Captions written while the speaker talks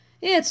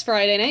It's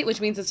Friday night, which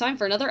means it's time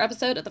for another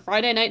episode of the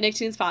Friday Night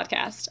Nicktoons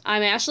podcast.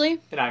 I'm Ashli.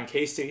 And I'm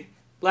Casey.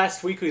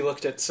 Last week we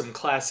looked at some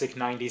classic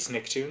 90s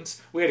Nicktoons.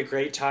 We had a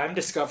great time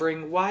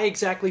discovering why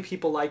exactly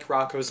people like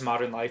Rocko's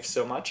Modern Life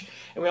so much,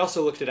 and we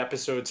also looked at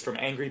episodes from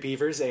Angry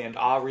Beavers and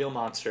Ah Real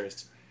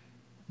Monsters.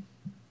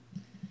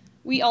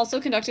 We also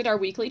conducted our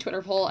weekly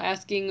Twitter poll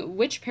asking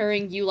which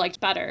pairing you liked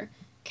better,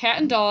 Cat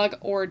and Dog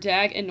or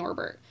Dag and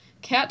Norbert.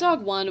 Cat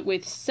Dog won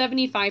with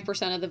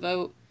 75% of the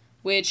vote,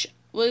 which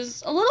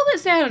was a little bit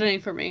saddening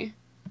for me.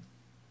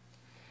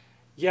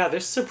 Yeah,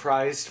 this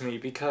surprised me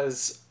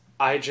because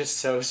I just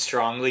so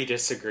strongly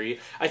disagree.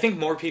 I think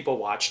more people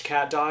watched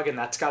Cat Dog, and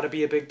that's gotta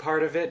be a big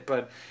part of it,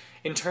 but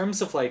in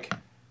terms of, the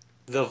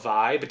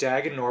vibe,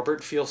 Dag and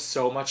Norbert feel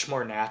so much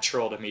more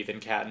natural to me than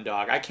Cat and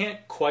Dog. I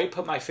can't quite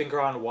put my finger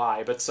on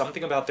why, but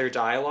something about their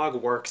dialogue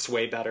works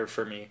way better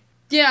for me.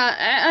 Yeah,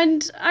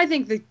 and I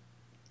think the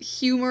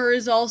humor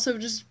is also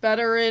just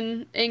better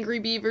in Angry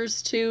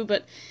Beavers too,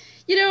 but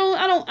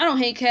I don't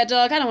hate Cat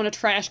Dog. I don't want to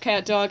trash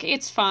Cat Dog.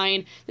 It's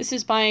fine. This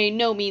is by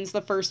no means the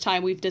first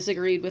time we've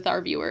disagreed with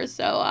our viewers,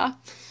 so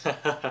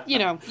you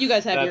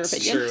guys have your opinion.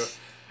 That's true.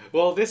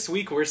 Well, this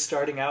week we're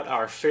starting out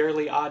our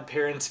Fairly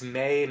Oddparents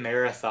May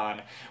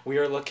Marathon. We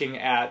are looking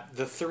at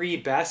the 3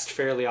 best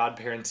Fairly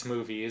Oddparents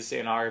movies,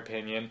 in our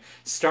opinion,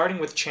 starting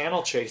with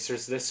Channel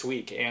Chasers this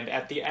week, and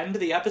at the end of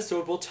the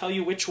episode we'll tell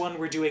you which one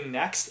we're doing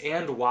next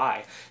and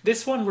why.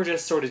 This one we're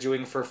just sort of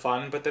doing for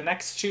fun, but the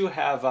next 2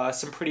 have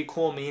some pretty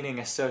cool meaning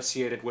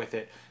associated with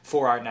it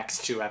for our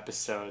next 2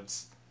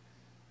 episodes.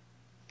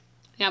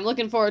 Yeah, I'm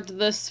looking forward to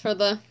this for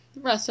the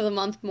rest of the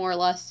month, more or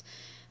less.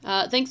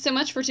 Thanks so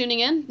much for tuning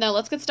in. Now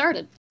let's get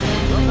started.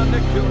 From the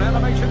Nicktoon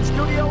Animation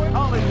Studio in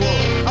Hollywood.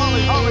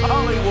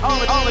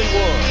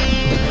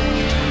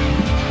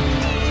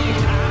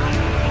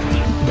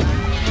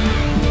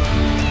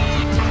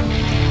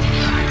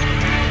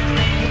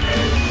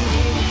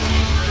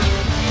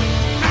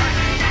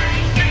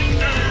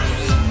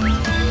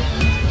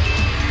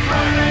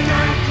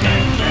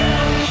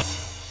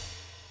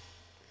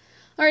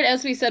 Alright,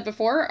 as we said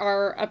before,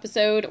 our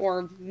episode,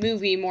 or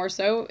movie more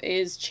so,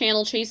 is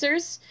Channel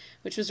Chasers,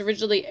 which was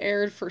originally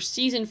aired for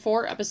Season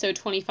 4, Episode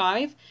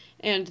 25,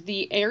 and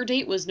the air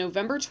date was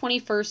November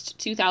 21st,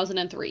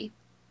 2003.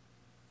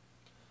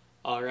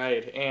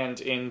 Alright,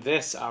 and in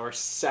this, our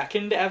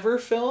second ever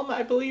film,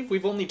 I believe?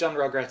 We've only done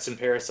Rugrats in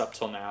Paris up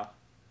till now.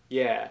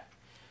 Yeah.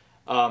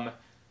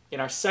 In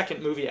our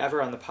second movie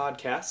ever on the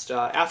podcast,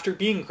 after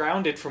being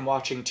grounded from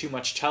watching too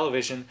much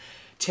television,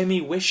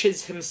 Timmy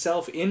wishes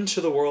himself into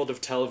the world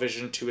of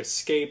television to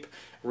escape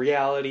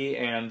reality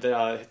and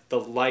the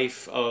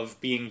life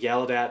of being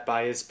yelled at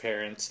by his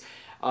parents.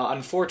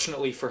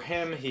 Unfortunately for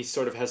him, he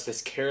sort of has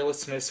this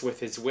carelessness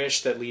with his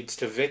wish that leads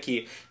to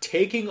Vicky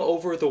taking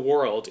over the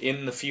world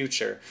in the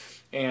future.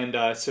 And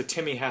so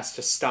Timmy has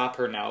to stop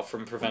her now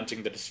from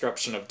preventing the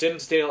destruction of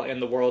Dimsdale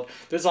and the world.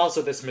 There's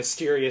also this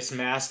mysterious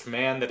masked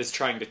man that is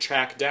trying to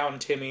track down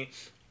Timmy.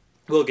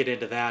 We'll get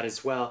into that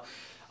as well.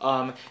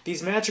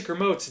 These magic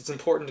remotes, it's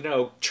important to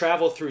know,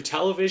 travel through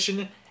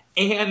television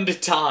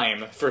and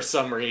time for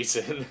some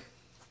reason.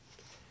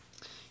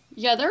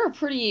 Yeah, they're a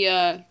pretty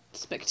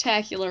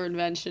spectacular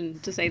invention,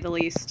 to say the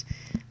least.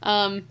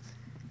 I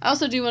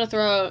also do want to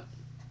throw out,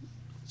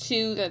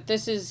 too, that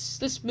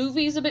this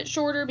movie is a bit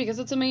shorter because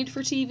it's a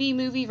made-for-TV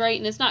movie, right?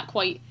 And it's not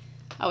quite,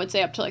 I would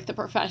say, up to, the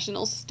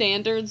professional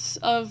standards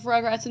of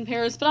Rugrats in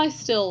Paris, but I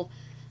still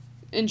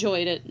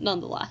enjoyed it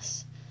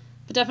nonetheless.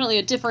 But definitely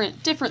a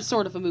different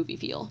sort of a movie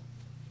feel.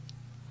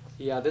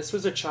 Yeah, this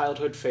was a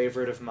childhood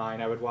favorite of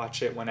mine. I would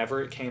watch it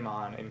whenever it came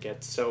on and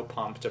get so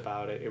pumped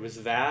about it. It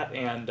was that,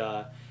 and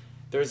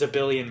there's a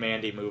Billy and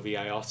Mandy movie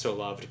I also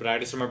loved, but I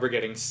just remember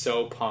getting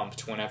so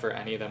pumped whenever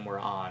any of them were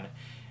on.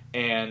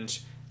 And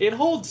it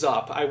holds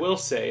up, I will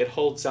say. It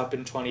holds up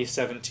in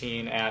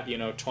 2017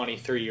 at,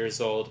 23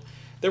 years old.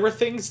 There were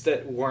things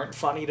that weren't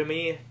funny to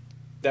me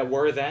that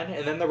were then,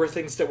 and then there were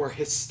things that were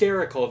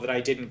hysterical that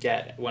I didn't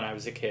get when I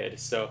was a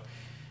kid. So,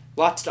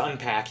 lots to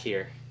unpack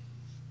here.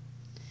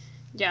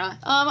 Yeah,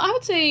 I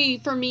would say,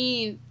 for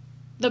me,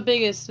 the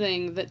biggest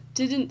thing that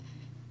didn't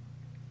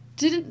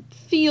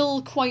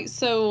feel quite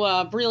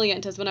so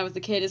brilliant as when I was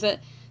a kid is that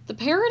the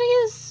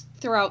parodies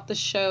throughout the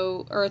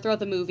show, or throughout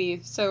the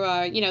movie,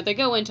 so, they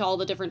go into all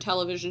the different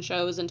television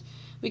shows, and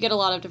we get a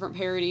lot of different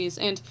parodies,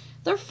 and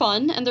they're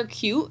fun, and they're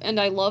cute, and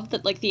I love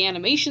that, the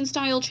animation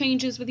style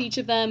changes with each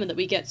of them, and that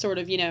we get sort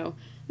of,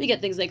 we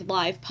get things like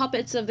live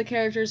puppets of the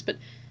characters, but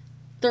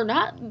they're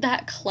not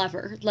that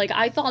clever.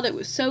 I thought it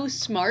was so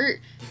smart,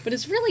 but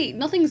it's really,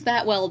 nothing's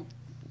that well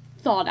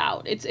thought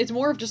out. It's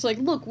more of just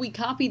look, we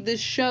copied this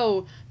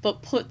show,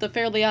 but put the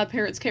Fairly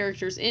Oddparents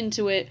characters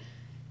into it,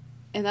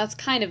 and that's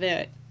kind of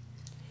it.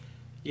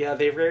 Yeah,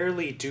 they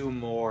rarely do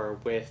more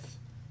with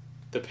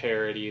the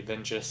parody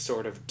than just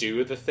sort of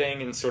do the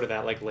thing in sort of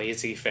that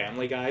lazy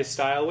Family Guy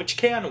style, which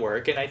can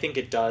work, and I think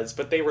it does,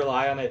 but they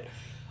rely on it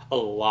a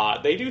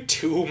lot. They do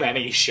too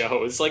many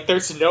shows.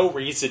 There's no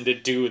reason to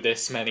do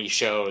this many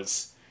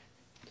shows.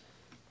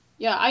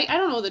 Yeah, I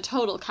don't know the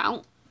total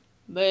count,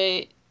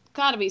 but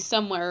gotta be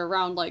somewhere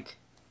around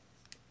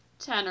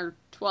 10 or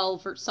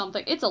 12 or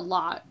something. It's a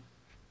lot.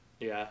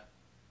 Yeah.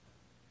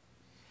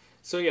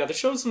 So yeah, the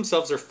shows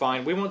themselves are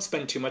fine. We won't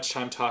spend too much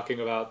time talking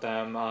about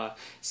them.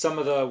 Some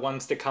of the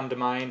ones that come to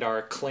mind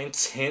are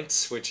Clint's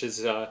Hints, which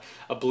is a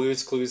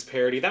Blue's Clues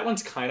parody. That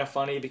one's kind of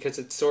funny because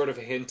it sort of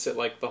hints at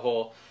like the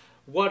whole,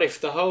 what if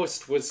the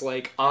host was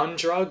like on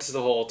drugs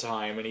the whole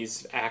time and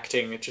he's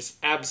acting just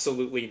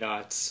absolutely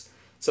nuts.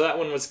 So that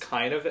one was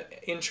kind of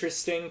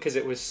interesting because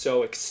it was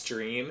so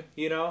extreme,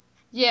 you know?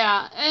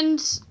 Yeah,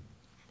 and,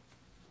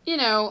 you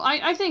know,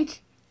 I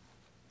think,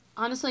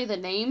 honestly, the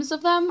names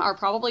of them are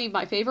probably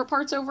my favorite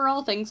parts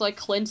overall. Things like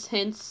Clint's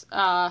Hints,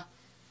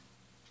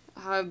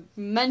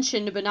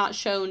 mentioned but not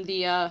shown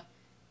the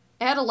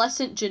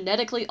adolescent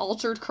genetically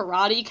altered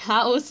karate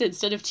cows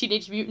instead of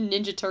Teenage Mutant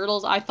Ninja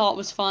Turtles, I thought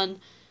was fun.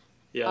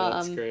 Yeah,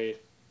 that's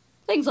great.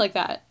 Things like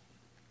that.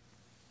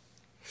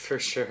 For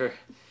sure.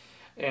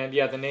 And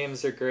yeah, the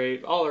names are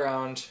great. All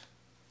around,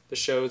 the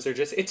shows are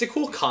just... It's a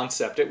cool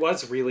concept. It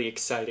was really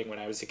exciting when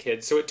I was a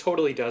kid, so it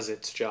totally does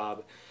its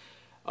job.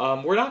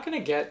 We're not going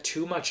to get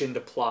too much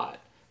into plot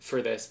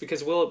for this,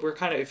 because we're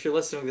kind of... If you're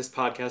listening to this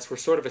podcast, we're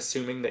sort of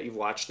assuming that you've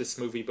watched this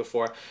movie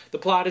before. The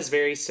plot is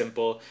very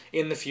simple.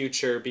 In the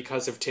future,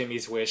 because of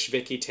Timmy's wish,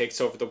 Vicky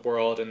takes over the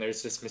world, and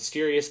there's this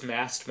mysterious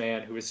masked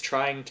man who is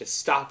trying to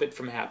stop it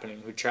from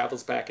happening, who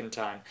travels back in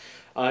time.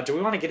 Do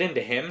we want to get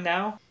into him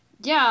now?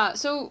 Yeah,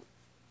 so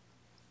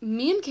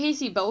me and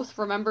Casey both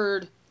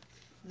remembered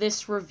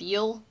this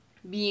reveal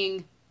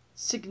being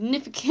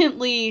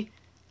significantly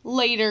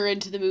later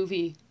into the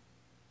movie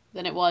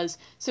than it was.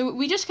 So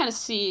we just kind of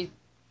see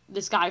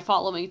this guy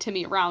following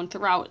Timmy around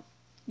throughout,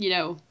 you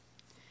know,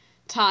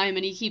 time,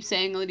 and he keeps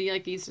saying that he,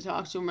 like, needs to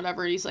talk to him,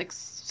 whatever, and he's, like,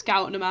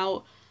 scouting him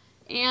out.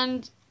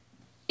 And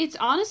it's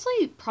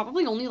honestly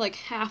probably only, like,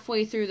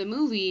 halfway through the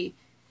movie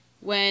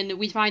when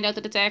we find out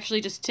that it's actually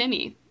just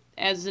Timmy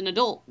as an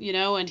adult, you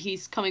know, and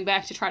he's coming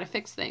back to try to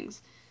fix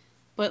things.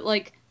 But,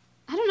 like,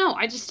 I don't know,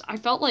 I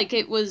felt like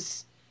it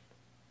was...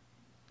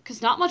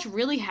 Because not much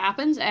really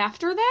happens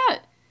after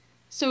that.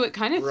 So it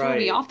kind of threw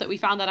me off that we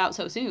found that out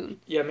so soon.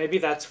 Yeah, maybe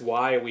that's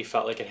why we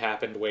felt like it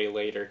happened way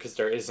later, because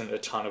there isn't a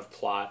ton of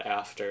plot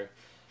after.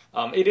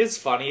 It is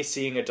funny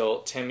seeing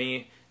adult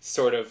Timmy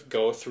sort of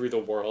go through the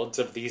worlds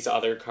of these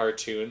other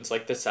cartoons,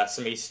 like the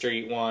Sesame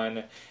Street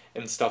one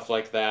and stuff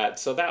like that.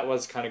 So that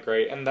was kind of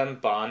great. And then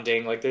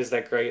bonding, like there's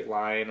that great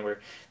line where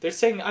they're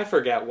saying, I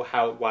forget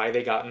why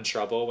they got in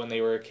trouble when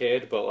they were a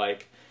kid, but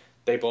like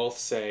they both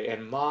say,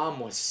 and Mom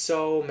was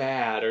so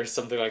mad or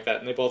something like that.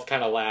 And they both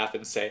kind of laugh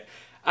and say,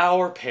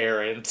 our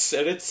parents.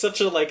 And it's such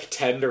a like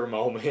tender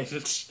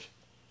moment.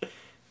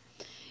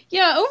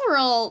 Yeah,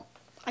 overall,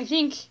 I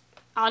think,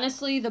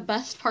 honestly, the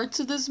best parts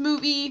of this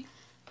movie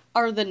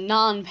are the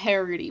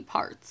non-parody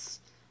parts.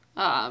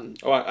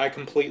 I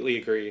completely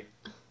agree.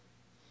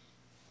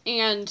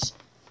 And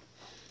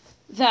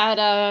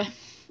that,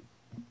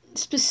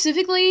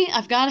 specifically,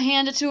 I've got to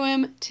hand it to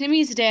him,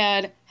 Timmy's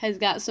dad has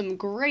got some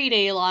grade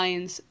A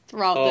lines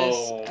throughout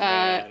this.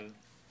 Man.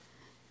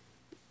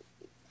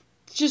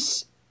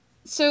 Just,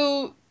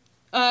 so,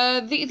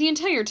 the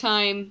entire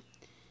time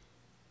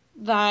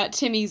that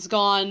Timmy's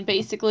gone,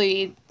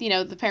 basically, you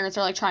know, the parents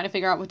are, like, trying to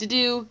figure out what to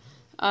do.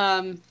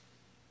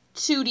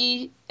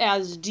 Tootie,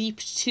 as Deep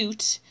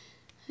Toot,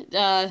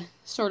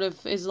 sort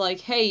of is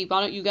like, hey,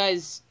 why don't you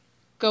guys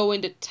go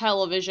into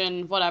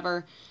television,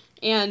 whatever.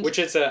 And which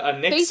is a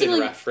Nixon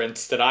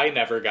reference that I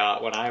never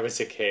got when I was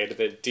a kid,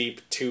 the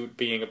Deep Toot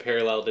being a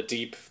parallel to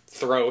Deep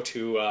Throat,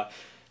 who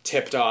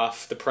tipped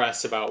off the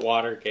press about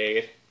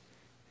Watergate.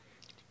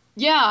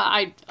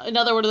 Yeah,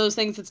 another one of those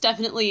things that's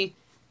definitely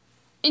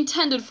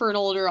intended for an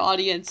older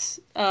audience.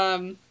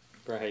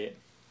 Right.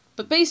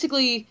 But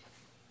basically,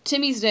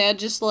 Timmy's dad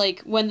just,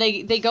 like, when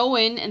they go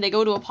in and they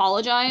go to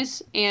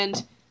apologize,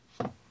 and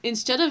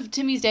instead of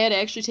Timmy's dad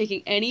actually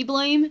taking any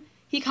blame,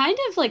 he kind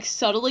of, like,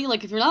 subtly,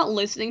 like, if you're not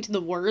listening to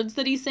the words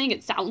that he's saying,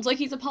 it sounds like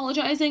he's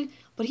apologizing,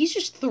 but he's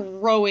just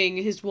throwing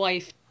his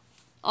wife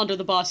under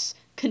the bus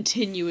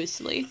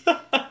continuously.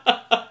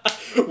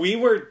 We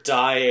were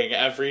dying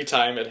every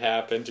time it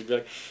happened. You'd be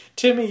like,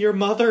 Timmy, your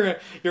mother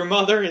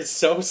is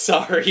so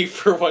sorry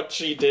for what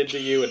she did to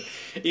you, and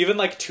even,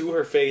 like, to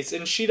her face,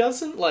 and she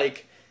doesn't,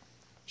 like...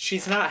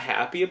 She's not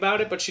happy about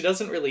it, but she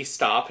doesn't really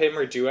stop him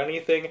or do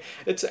anything.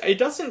 It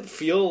doesn't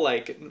feel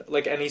like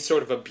any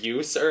sort of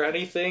abuse or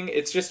anything.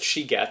 It's just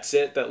she gets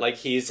it that, like,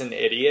 he's an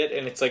idiot,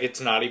 and it's like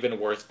it's not even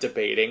worth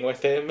debating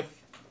with him.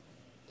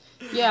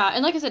 Yeah,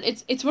 and like I said,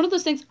 it's one of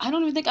those things I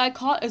don't even think I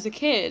caught as a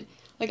kid.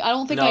 Like, I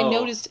don't think I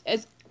noticed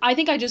I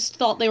think I just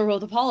thought they were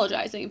both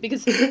apologizing,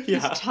 because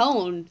his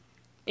tone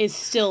is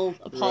still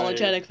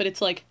apologetic, but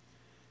it's like,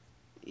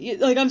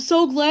 I'm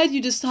so glad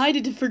you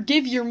decided to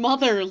forgive your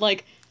mother,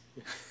 like...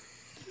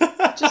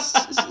 Just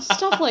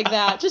stuff like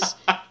that. Just,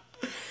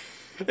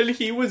 and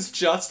he was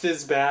just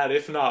as bad,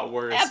 if not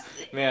worse.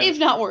 Man, if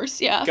not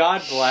worse, yeah.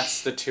 God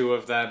bless the two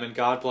of them, and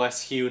God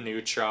bless Hugh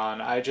Neutron.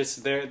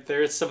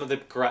 They're some of the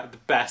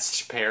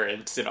best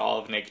parents in all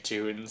of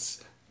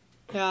Nicktoons.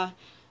 Yeah,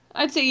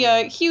 I'd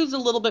say Hugh's a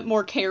little bit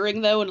more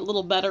caring though, and a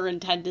little better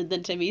intended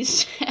than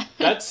Timmy's dad.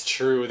 That's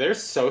true. They're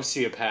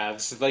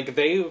sociopaths. Like,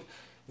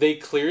 they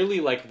clearly,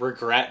 like,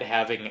 regret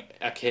having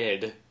a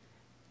kid.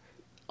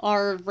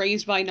 Are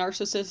raised by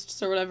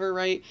narcissists or whatever,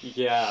 right?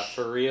 Yeah,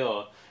 for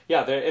real.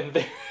 Yeah,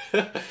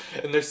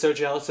 and they're so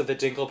jealous of the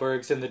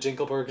Dinkelbergs, and the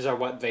Dinkelbergs are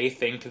what they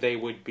think they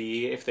would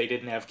be if they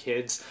didn't have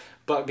kids.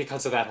 But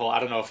because of that whole, I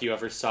don't know if you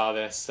ever saw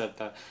this, that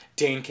the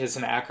DINK is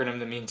an acronym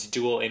that means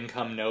dual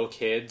income, no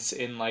kids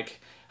in, like,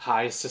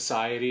 high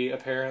society,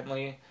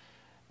 apparently.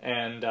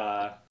 And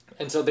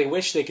so they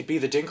wish they could be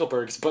the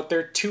Dinkelbergs, but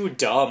they're too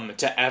dumb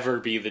to ever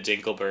be the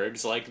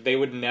Dinkelbergs. Like, they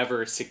would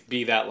never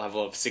be that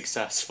level of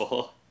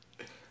successful.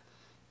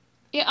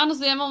 Yeah,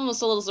 honestly, I'm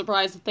almost a little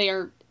surprised that they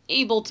are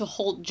able to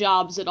hold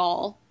jobs at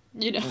all,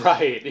 you know?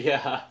 Right,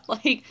 yeah.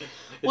 Like,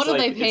 what are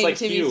they paying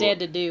Timmy's dad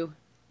to do?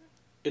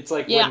 It's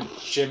like when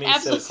Jimmy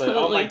says, like,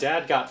 oh, my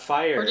dad got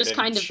fired. Or just and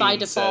kind of Gene by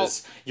default.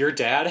 says, your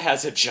dad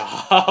has a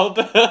job?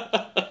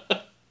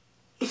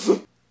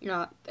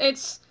 Yeah,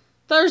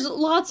 there's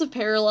lots of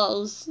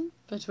parallels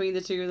between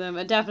the two of them,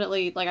 and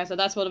definitely, like I said,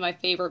 that's one of my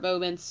favorite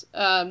moments.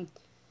 I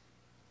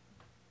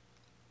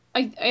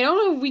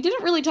don't know, we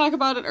didn't really talk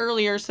about it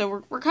earlier,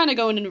 so we're kind of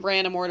going in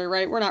random order,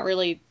 right? We're not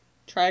really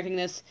tracking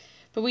this,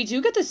 but we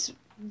do get this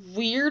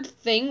weird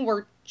thing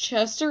where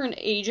Chester and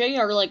AJ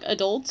are, like,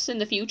 adults in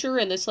the future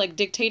in this, like,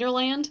 dictator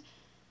land,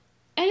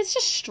 and it's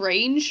just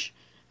strange.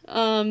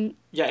 Yeah,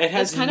 it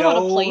has kind of out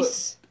of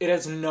place. It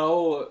has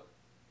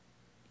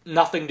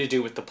nothing to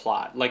do with the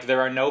plot. Like,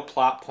 there are no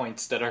plot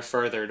points that are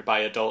furthered by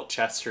adult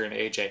Chester and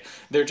AJ.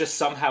 They're just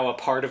somehow a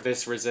part of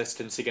this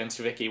resistance against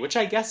Vicky, which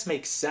I guess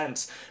makes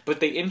sense, but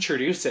they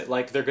introduce it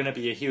like they're gonna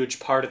be a huge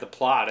part of the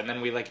plot, and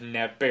then we, like,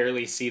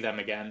 barely see them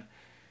again.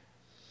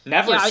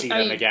 Never see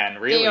them again,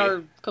 really. They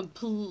are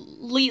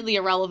completely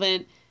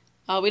irrelevant.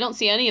 We don't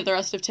see any of the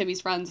rest of Timmy's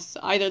friends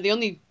either. The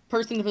only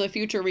person from the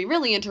future we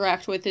really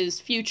interact with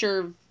is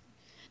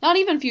not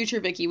even future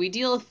Vicky. We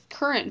deal with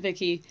current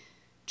Vicky.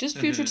 Just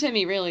future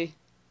Timmy, really.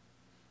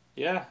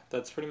 Yeah,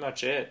 that's pretty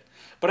much it.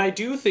 But I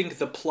do think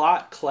the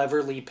plot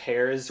cleverly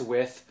pairs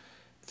with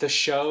the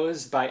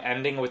shows by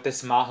ending with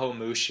this Maho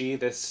Mushi,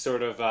 this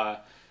sort of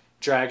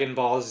Dragon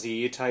Ball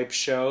Z type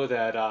show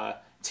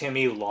that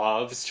Timmy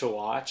loves to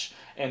watch,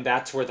 and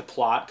that's where the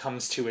plot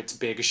comes to its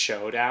big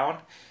showdown.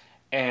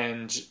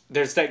 And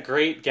there's that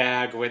great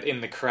gag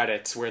in the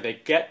credits where they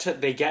get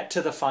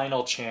to the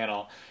final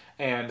channel,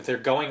 and they're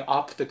going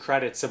up the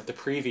credits of the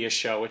previous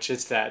show, which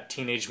is that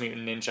Teenage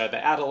Mutant Ninja,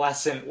 the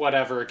adolescent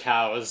whatever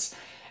cows,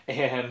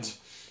 and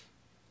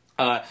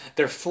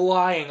they're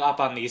flying up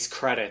on these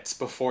credits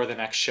before the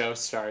next show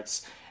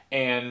starts,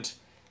 and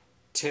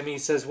Timmy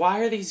says, why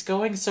are these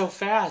going so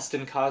fast?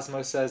 And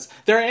Cosmo says,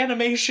 they're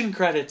animation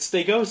credits.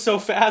 They go so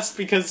fast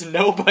because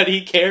nobody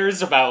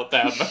cares about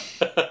them.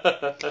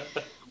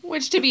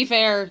 Which, to be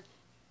fair,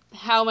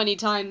 how many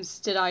times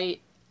did I...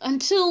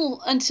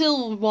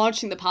 Until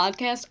watching the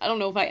podcast, I don't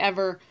know if I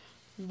ever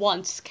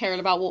once cared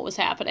about what was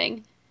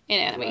happening in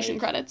animation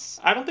credits.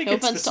 I don't think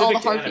it's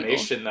specific to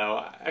animation,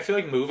 though. I feel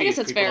like movies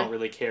people don't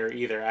really care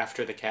either,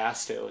 after the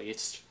cast, at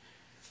least.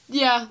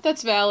 Yeah,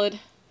 that's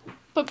valid.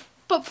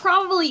 But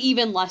probably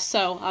even less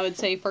so, I would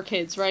say, for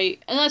kids,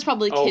 right? And that's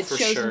probably kids'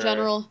 shows in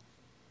general.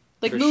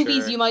 Like,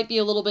 movies, you might be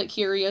a little bit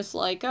curious,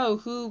 like, I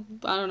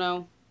don't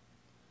know.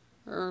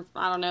 Or,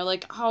 I don't know,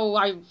 like,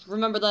 I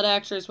remember that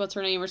actress, what's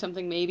her name or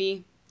something,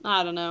 maybe.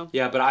 I don't know.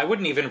 Yeah, but I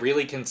wouldn't even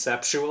really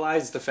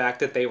conceptualize the fact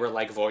that they were,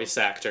 like, voice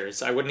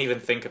actors. I wouldn't even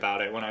think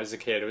about it when I was a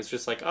kid. It was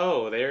just like,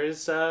 oh,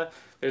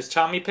 there's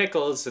Tommy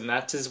Pickles, and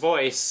that's his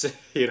voice,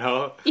 you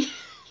know?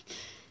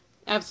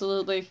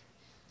 Absolutely.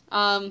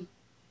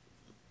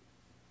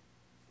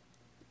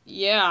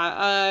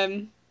 Yeah,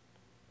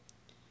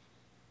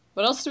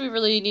 what else do we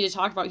really need to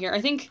talk about here? I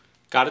think...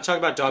 Gotta talk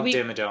about Dog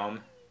Dimmadome.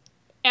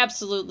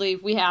 Absolutely,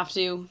 we have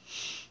to.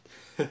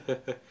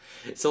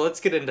 So let's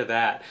get into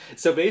that.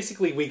 So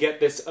basically we get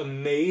this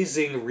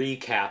amazing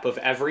recap of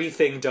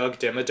everything Doug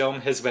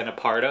Dimmadome has been a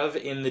part of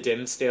in the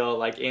Dimsdale,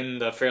 like in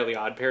the Fairly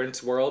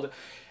Oddparents world.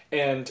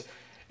 And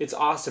it's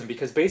awesome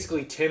because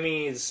basically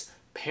Timmy's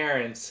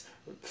parents,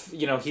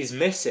 you know, he's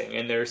missing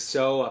and they're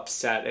so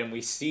upset, and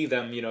we see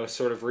them, you know,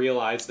 sort of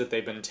realize that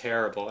they've been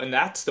terrible. And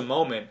that's the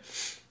moment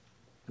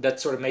that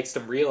sort of makes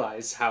them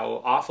realize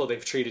how awful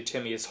they've treated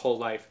Timmy his whole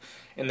life.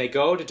 And they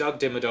go to Doug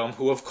Dimmadome,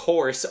 who of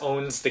course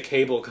owns the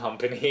cable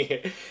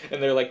company,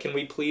 and they're like, can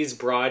we please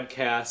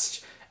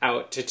broadcast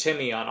out to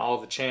Timmy on all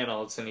the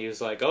channels? And he was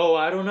like, oh,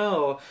 I don't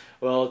know.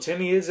 Well,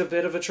 Timmy is a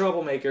bit of a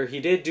troublemaker. He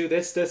did do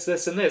this, this,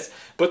 this, and this.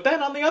 But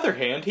then on the other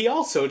hand, he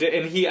also did,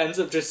 and he ends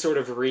up just sort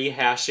of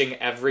rehashing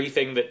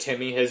everything that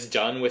Timmy has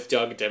done with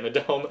Doug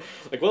Dimmadome.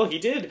 Like, well, he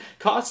did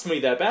cost me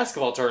that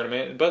basketball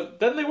tournament,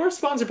 but then they were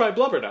sponsored by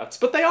Blubbernuts,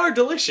 but they are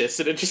delicious,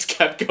 and it just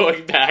kept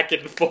going back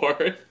and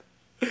forth.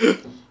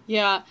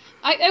 Yeah.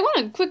 I want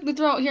to quickly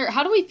throw out here,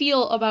 how do we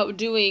feel about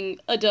doing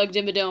a Doug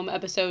Dimmadome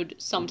episode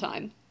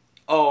sometime?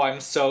 Oh, I'm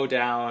so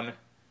down.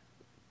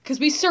 Because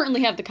we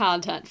certainly have the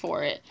content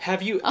for it.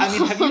 Have you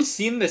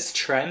seen this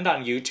trend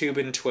on YouTube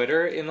and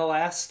Twitter in the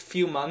last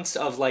few months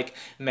of, like,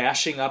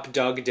 mashing up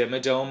Doug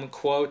Dimmadome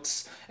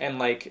quotes and,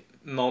 like,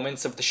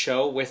 moments of the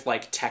show with,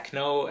 like,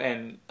 techno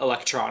and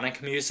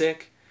electronic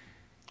music?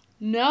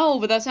 No,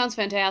 but that sounds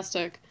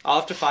fantastic. I'll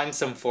have to find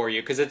some for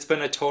you, because it's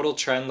been a total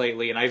trend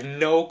lately, and I have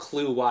no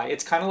clue why.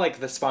 It's kind of like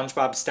the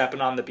SpongeBob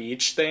stepping on the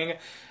beach thing,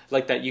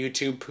 like that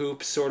YouTube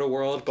poop sort of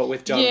world, but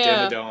with Doug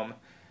Dimmadome.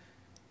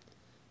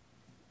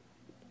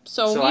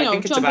 So I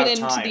think it's jumping about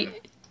into time.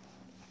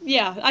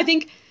 Yeah, I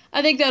think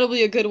that'll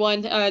be a good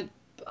one.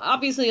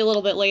 Obviously a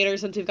little bit later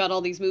since we've got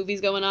all these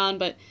movies going on,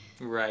 but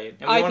right.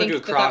 And we want to do a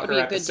that would Crocker be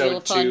a good deal episode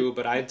of fun. too,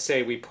 but I'd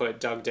say we put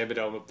Doug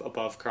Dimmadome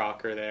above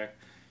Crocker there.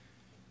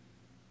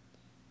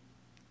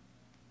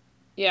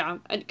 Yeah,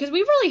 because we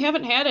really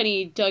haven't had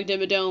any Doug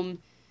Dimmadome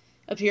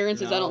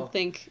appearances, No. I don't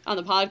think, on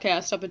the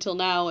podcast up until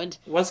now, and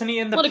Wasn't he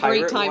in the what a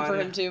great pirate time one? for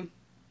him too.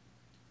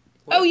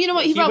 Oh, you know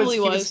what? He probably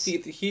was.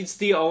 He's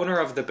the owner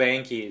of the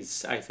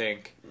Bankies, I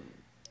think.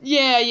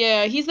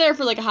 Yeah, he's there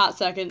for like a hot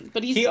second,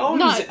 but He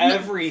owns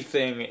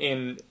everything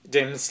in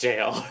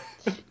Dimsdale.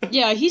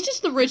 Yeah, he's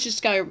just the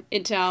richest guy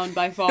in town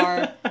by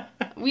far.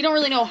 We don't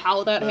really know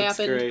how that That's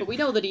happened, great. but we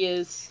know that he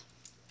is.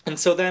 And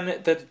so then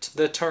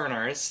the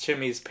Turners,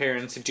 Timmy's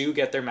parents, do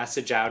get their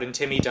message out, and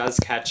Timmy does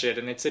catch it,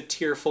 and it's a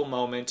tearful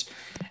moment.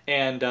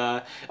 And,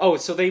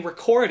 so they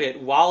record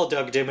it while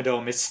Doug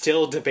Dimmadome is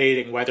still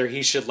debating whether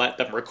he should let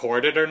them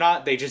record it or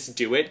not. They just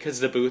do it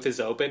because the booth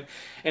is open.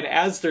 And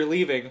as they're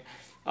leaving,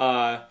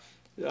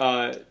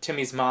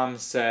 Timmy's mom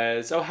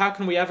says, "Oh, how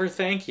can we ever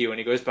thank you?" And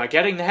he goes, "By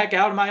getting the heck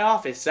out of my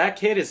office. That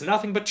kid is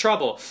nothing but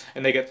trouble."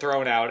 And they get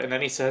thrown out, and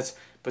then he says,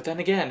 "But then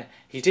again,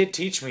 he did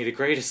teach me the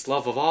greatest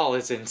love of all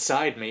is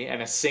inside me,"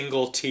 and a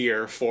single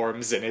tear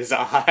forms in his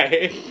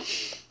eye.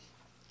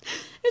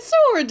 It's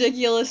so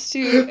ridiculous,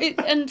 too.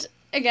 And,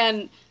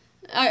 again,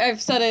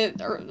 I've said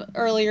it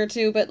earlier,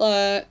 too, but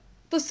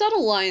the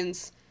subtle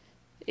lines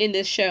in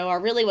this show are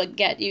really what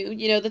get you.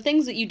 You know, the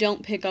things that you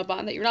don't pick up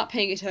on, that you're not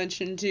paying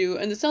attention to,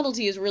 and the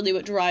subtlety is really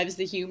what drives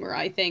the humor,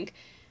 I think,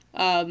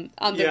 on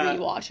the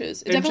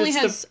rewatches. It And definitely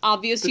just has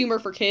obvious humor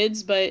for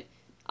kids, but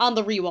on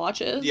the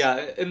rewatches. Yeah,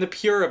 and the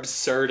pure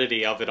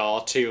absurdity of it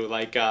all, too.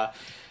 Like,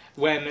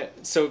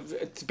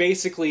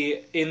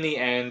 basically, in the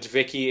end,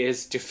 Vicky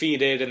is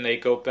defeated, and they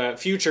go back.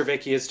 Future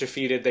Vicky is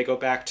defeated, they go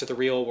back to the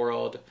real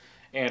world.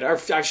 Or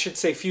I should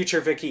say,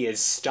 future Vicky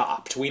is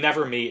stopped. We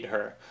never meet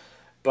her.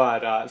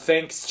 But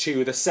thanks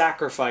to the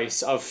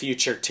sacrifice of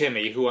future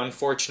Timmy, who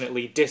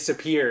unfortunately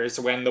disappears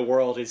when the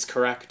world is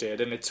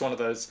corrected, and it's one of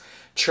those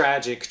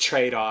tragic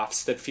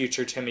trade-offs that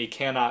future Timmy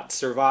cannot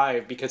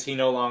survive because he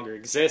no longer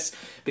exists,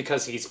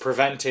 because he's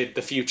prevented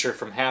the future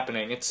from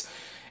happening.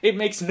 It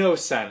makes no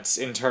sense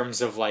in terms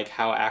of like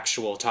how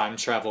actual time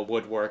travel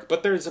would work,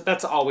 but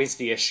that's always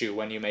the issue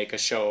when you make a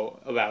show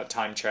about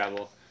time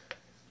travel.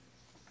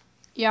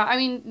 Yeah, I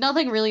mean,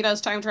 nothing really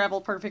does time travel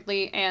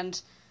perfectly,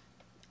 and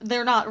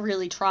they're not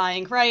really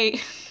trying,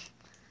 right?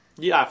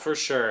 Yeah, for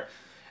sure.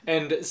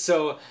 And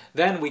so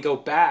then we go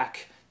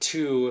back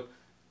to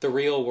the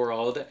real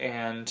world,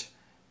 and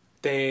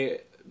Mr.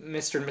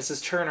 and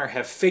Mrs. Turner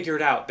have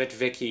figured out that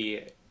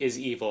Vicky is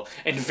evil,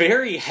 and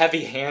very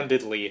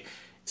heavy-handedly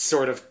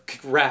sort of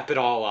wrap it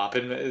all up.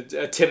 And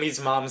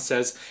Timmy's mom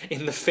says,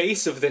 "In the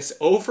face of this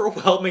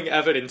overwhelming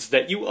evidence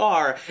that you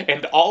are,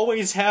 and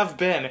always have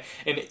been,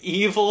 an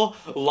evil,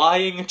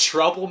 lying,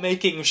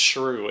 troublemaking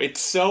shrew."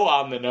 It's so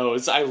on the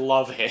nose. I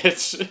love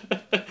it.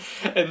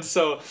 And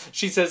so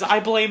she says, "I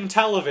blame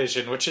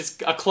television," which is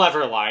a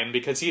clever line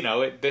because, you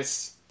know, it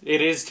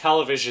is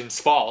television's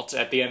fault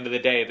at the end of the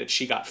day that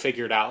she got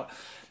figured out.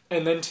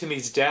 And then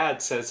Timmy's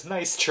dad says,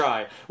 "Nice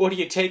try. What do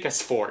you take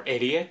us for,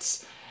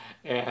 idiots?"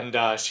 And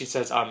she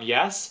says,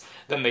 yes.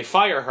 Then they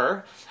fire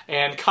her,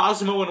 and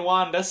Cosmo and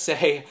Wanda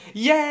say,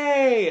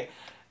 "Yay!"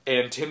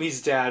 And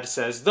Timmy's dad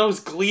says, "Those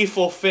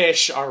gleeful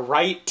fish are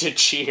right to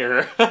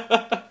cheer."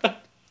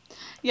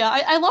 Yeah,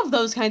 I love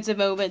those kinds of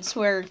moments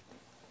where,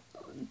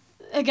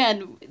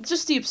 again,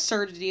 just the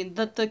absurdity and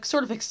the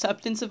sort of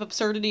acceptance of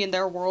absurdity in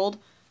their world.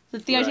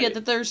 The idea Right.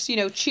 that there's,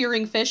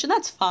 cheering fish, and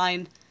that's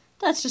fine.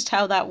 That's just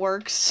how that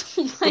works.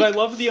 But I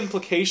love the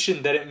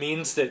implication that it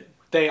means that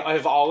they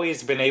have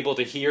always been able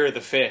to hear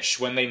the fish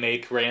when they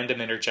make random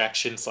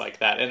interjections like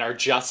that, and are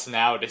just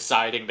now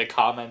deciding to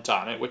comment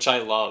on it, which I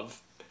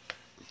love.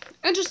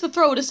 And just the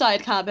throw it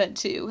aside comment,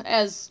 too,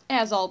 as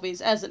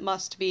always, as it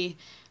must be.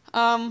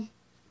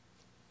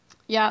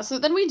 Yeah, so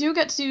then we do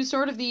get to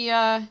sort of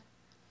the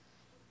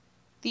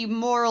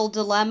moral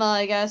dilemma,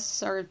 I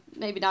guess, or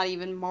maybe not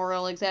even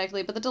moral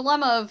exactly, but the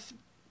dilemma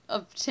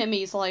of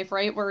Timmy's life,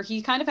 right, where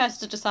he kind of has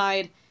to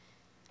decide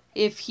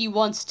if he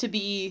wants to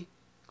be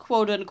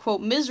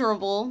quote-unquote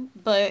miserable,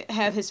 but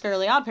have his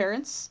Fairly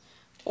Oddparents,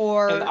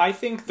 or... And I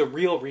think the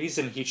real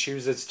reason he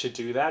chooses to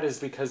do that is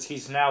because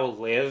he's now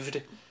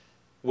lived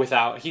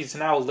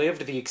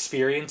the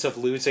experience of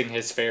losing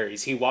his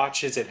fairies. He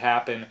watches it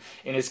happen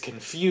and is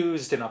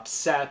confused and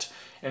upset,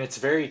 and it's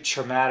a very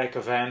traumatic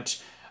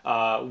event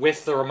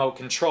with the remote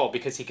control,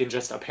 because he can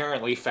just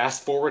apparently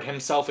fast forward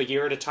himself a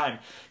year at a time.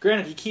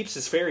 Granted, he keeps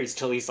his fairies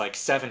till he's like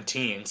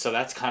 17, so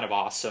that's kind of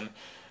awesome,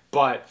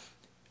 but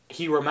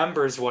he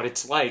remembers what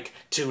it's like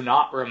to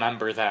not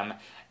remember them,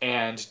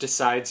 and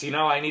decides,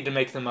 I need to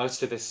make the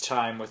most of this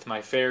time with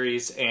my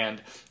fairies,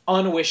 and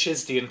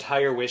unwishes the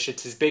entire wish.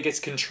 It's his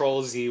biggest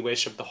Control-Z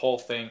wish of the whole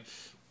thing.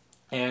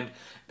 And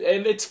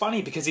it's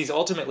funny because he's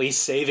ultimately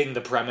saving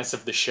the premise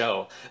of the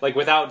show. Like,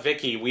 without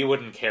Vicky, we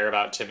wouldn't care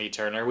about Timmy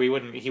Turner. He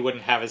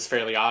wouldn't have his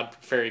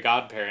fairy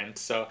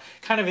godparents. So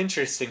kind of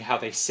interesting how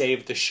they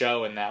saved the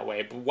show in that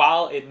way, but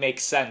while it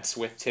makes sense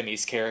with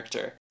Timmy's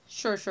character.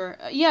 Sure.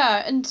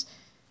 Yeah, and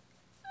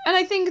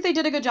I think they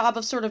did a good job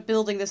of sort of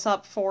building this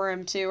up for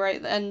him too,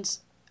 right? And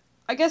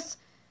I guess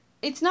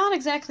it's not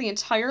exactly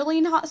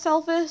entirely not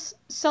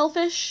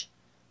selfish,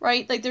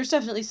 right? Like, there's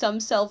definitely some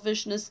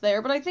selfishness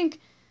there, but I think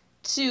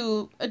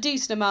to a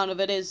decent amount of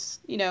it is,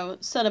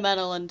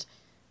 sentimental, and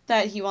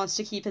that he wants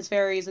to keep his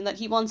fairies and that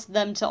he wants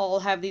them to all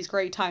have these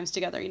great times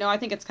together. I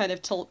think it's kind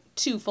of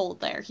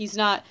twofold there. He's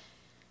not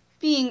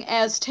being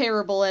as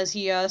terrible as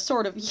he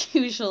sort of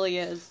usually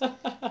is.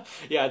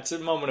 Yeah, it's a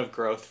moment of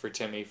growth for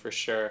Timmy, for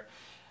sure.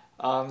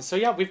 So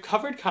yeah, we've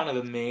covered kind of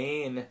the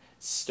main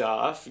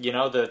stuff,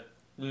 the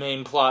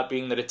main plot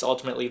being that it's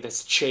ultimately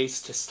this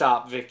chase to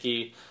stop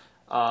Vicky.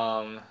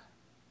 I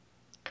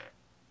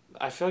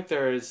feel like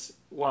there's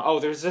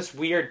this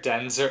weird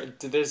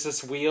there's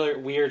this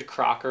weird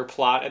Crocker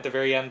plot at the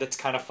very end that's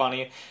kind of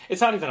funny.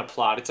 It's not even a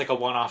plot, it's like a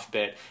one-off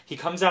bit. He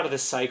comes out of the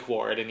psych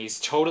ward and he's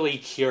totally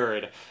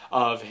cured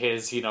of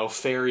his,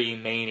 fairy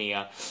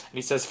mania. And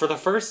he says, "For the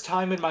first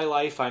time in my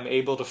life, I'm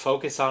able to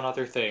focus on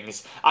other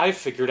things. I've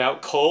figured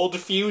out cold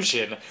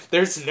fusion.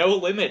 There's no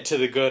limit to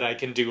the good I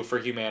can do for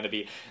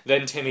humanity."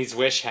 Then Timmy's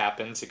wish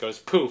happens. It goes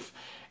poof.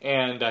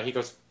 And he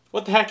goes,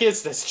 "What the heck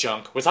is this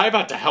junk? Was I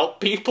about to help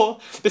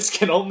people? This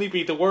can only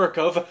be the work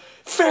of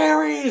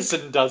fairies!"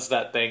 And does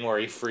that thing where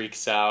he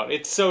freaks out.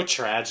 It's so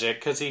tragic,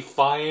 because he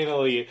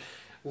finally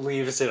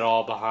leaves it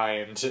all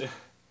behind.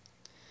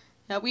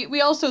 Yeah,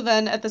 we also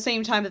then, at the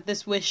same time that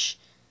this wish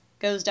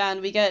goes down,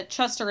 we get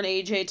Chester and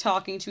AJ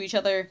talking to each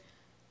other,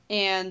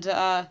 and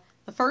the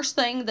first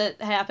thing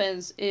that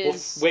happens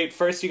is... Well, wait,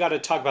 first you gotta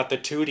talk about the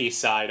Tootie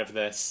side of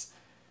this.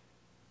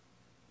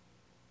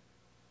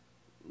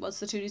 What's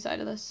the Tootie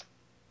side of this?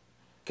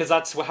 Because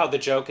that's how the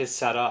joke is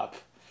set up.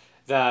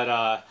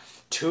 That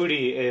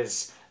Tootie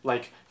is,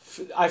 like,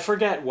 I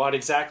forget what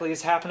exactly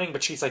is happening,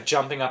 but she's, like,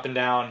 jumping up and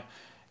down,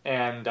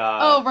 and...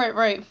 oh,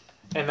 right.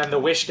 And then the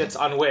wish gets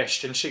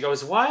unwished, and she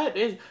goes, "What?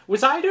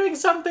 Was I doing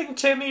something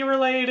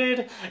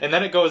Timmy-related?" And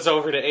then it goes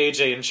over to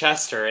AJ and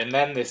Chester, and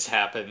then this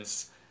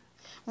happens.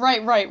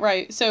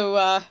 Right.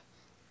 So,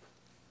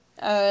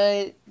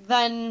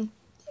 then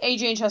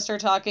AJ and Chester are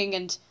talking,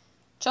 and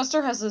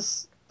Chester has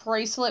this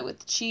bracelet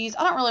with cheese.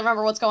 I don't really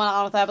remember what's going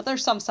on with that, but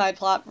there's some side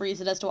plot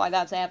reason as to why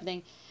that's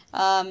happening.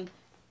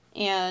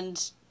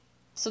 And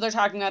so they're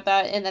talking about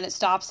that, and then it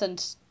stops,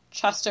 and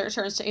Chester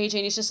turns to AJ,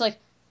 and he's just like,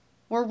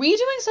 "Were we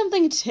doing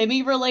something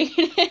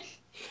Timmy-related?"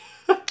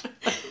 And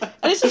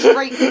it's just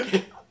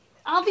great.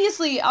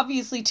 Obviously,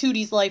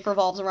 Tootie's life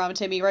revolves around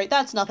Timmy, right?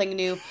 That's nothing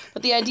new.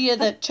 But the idea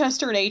that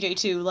Chester and AJ,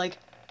 too, like,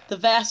 the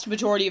vast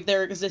majority of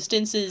their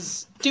existence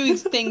is doing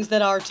things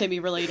that are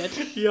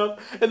Timmy-related. Yep,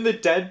 and the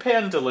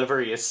deadpan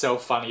delivery is so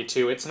funny,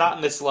 too. It's not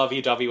in this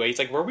lovey-dovey way. It's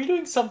like, were we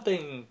doing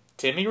something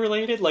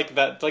Timmy-related? Like,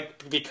 that,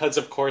 like, because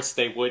of course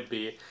they would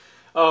be.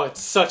 Oh,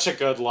 it's such a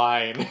good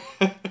line.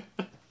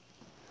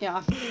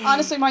 Yeah,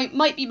 honestly,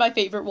 might be my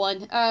favorite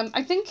one.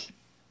 I think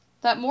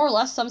that more or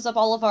less sums up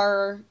all of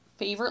our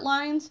favorite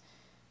lines.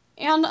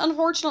 And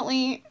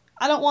unfortunately,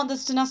 I don't want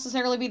this to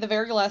necessarily be the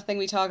very last thing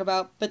we talk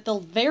about, but the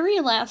very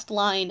last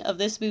line of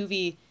this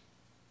movie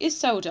is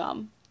so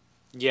dumb.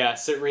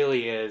 Yes, it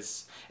really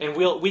is. And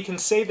we can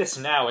say this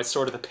now as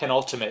sort of the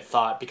penultimate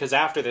thought, because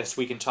after this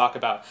we can talk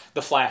about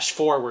the flash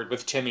forward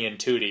with Timmy and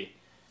Tootie.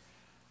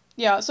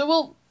 Yeah,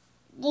 so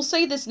we'll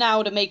say this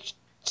now to make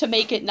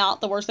it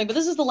not the worst thing, but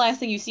this is the last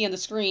thing you see on the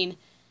screen,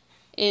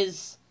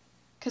 is...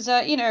 Because,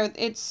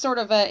 it's sort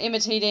of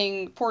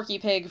imitating Porky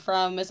Pig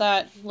from, is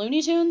that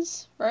Looney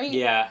Tunes, right?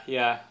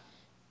 Yeah.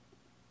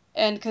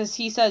 And because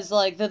he says,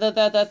 like,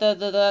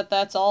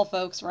 that's all,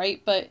 folks,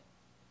 right? But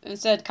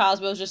instead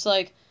Cosmo's just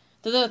like,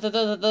 and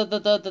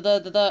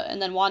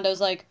then Wando's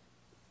like,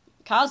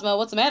 "Cosmo,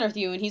 what's the matter with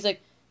you?" And he's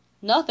like,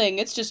 "Nothing,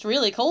 it's just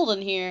really cold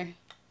in here."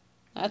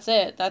 That's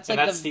it. That's like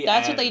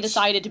that's what they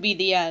decided to be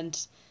the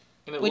end.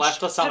 And it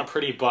left us on a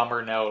pretty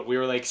bummer note. We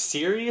were like,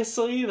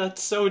 seriously?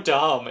 That's so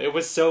dumb. It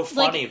was so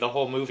funny, the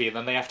whole movie, and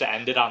then they have to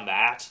end it on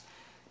that.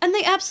 And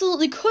they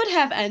absolutely could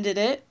have ended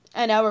it,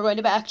 and now we're going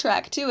to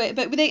backtrack to it,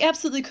 but they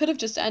absolutely could have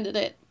just ended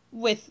it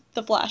with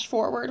the flash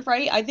forward,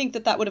 right? I think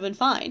that would have been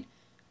fine.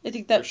 I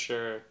think that for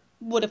sure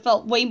would have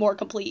felt way more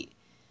complete.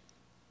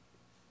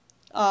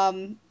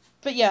 But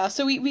yeah,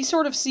 so we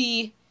sort of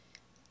see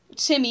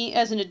Timmy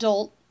as an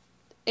adult,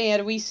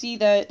 and we see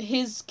that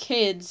his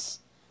kids...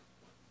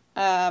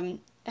 they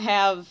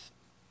have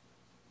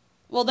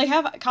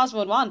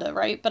Cosmo and Wanda,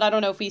 right? But I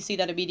don't know if we see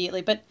that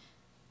immediately, but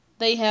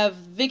they have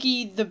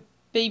Vicky, the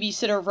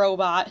babysitter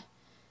robot,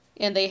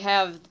 and they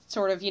have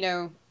sort of,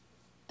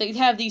 they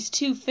have these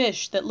two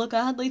fish that look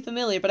oddly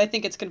familiar, but I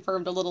think it's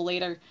confirmed a little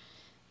later.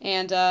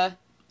 And,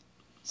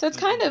 So it's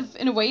kind of,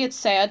 in a way, it's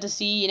sad to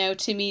see,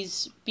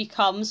 Timmy's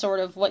become sort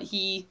of what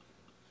he,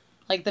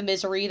 like, the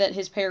misery that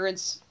his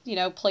parents,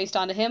 placed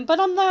onto him. But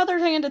on the other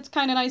hand, it's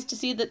kind of nice to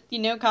see that,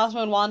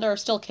 Cosmo and Wanda are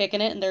still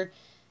kicking it, and they're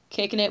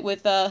kicking it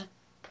with,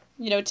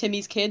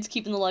 Timmy's kids,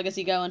 keeping the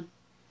legacy going.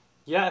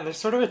 Yeah, and there's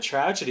sort of a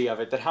tragedy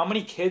of it, that how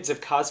many kids have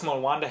Cosmo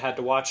and Wanda had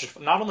to watch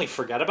not only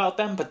forget about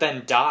them, but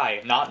then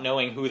die, not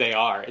knowing who they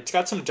are. It's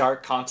got some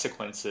dark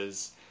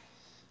consequences.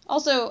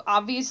 Also,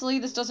 obviously,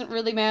 this doesn't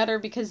really matter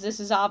because this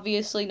is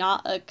obviously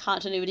not a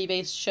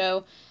continuity-based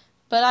show,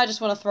 but I just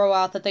want to throw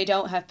out that they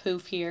don't have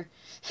Poof here.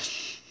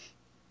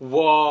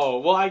 Whoa,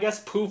 well, I guess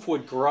Poof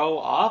would grow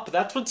up?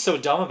 That's what's so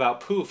dumb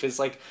about Poof, is,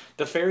 like,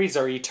 the fairies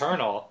are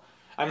eternal.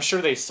 I'm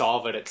sure they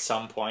solve it at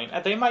some point.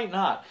 They might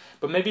not.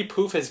 But maybe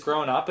Poof has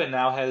grown up and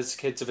now has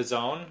kids of his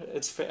own.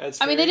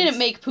 I mean, they didn't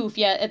make Poof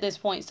yet at this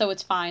point, so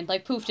it's fine.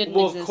 Like, Poof didn't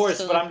exist. Well, of course,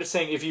 so but I'm just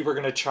saying if you were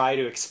going to try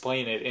to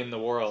explain it in the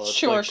world,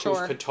 Poof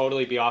could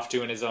totally be off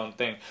doing his own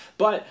thing.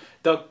 But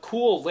the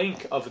cool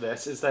link of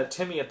this is that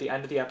Timmy, at the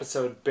end of the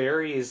episode,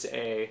 buries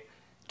a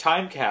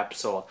time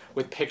capsule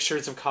with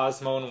pictures of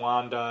Cosmo and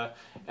Wanda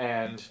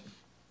and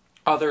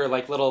other,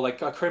 like, little,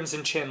 like, a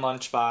Crimson Chin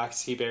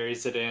lunchbox he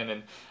buries it in,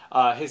 and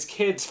his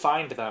kids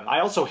find them.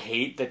 I also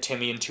hate that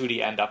Timmy and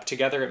Tootie end up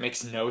together. It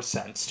makes no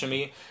sense to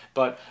me,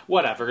 but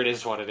whatever, it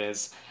is what it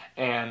is.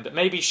 And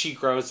maybe she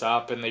grows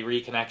up and they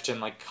reconnect in,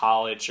 like,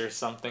 college or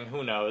something,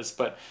 who knows,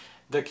 but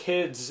the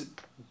kids,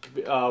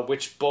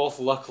 which both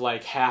look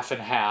like half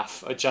and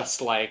half, just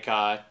like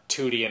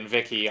Tootie and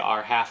Vicky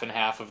are half and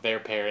half of their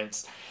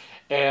parents,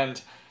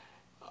 and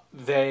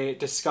they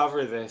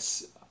discover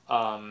this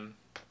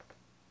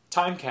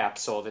time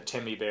capsule that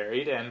Timmy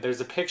buried, and there's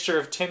a picture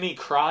of Timmy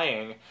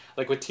crying,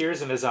 like with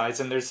tears in his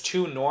eyes, and there's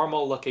two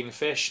normal looking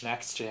fish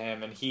next to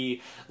him, and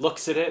he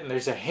looks at it and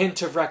there's a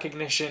hint of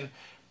recognition,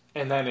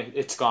 and then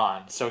it's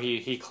gone. So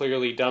he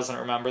clearly doesn't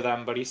remember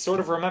them, but he sort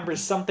of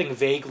remembers something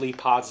vaguely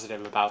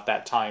positive about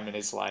that time in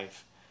his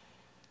life.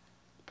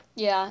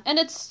 Yeah, and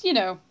it's, it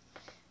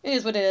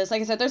is what it is.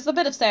 Like I said, there's a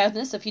bit of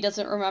sadness if he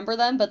doesn't remember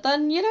them, but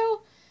then,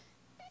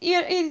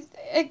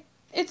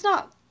 it's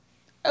not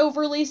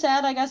overly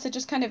sad, I guess. It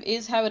just kind of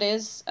is how it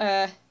is.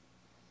 I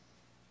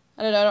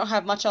don't know, I don't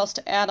have much else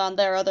to add on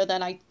there other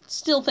than I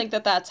still think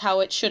that that's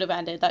how it should have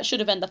ended. That should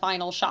have been the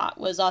final shot,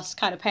 was us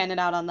kind of panning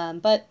out on them,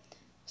 but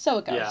so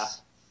it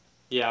goes.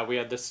 Yeah, we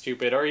had the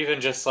stupid, or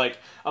even just, like,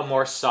 a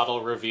more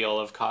subtle reveal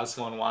of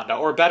Cosmo and Wanda.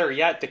 Or better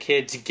yet, the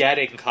kids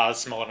getting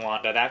Cosmo and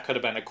Wanda. That could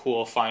have been a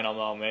cool final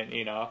moment,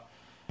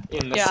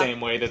 in the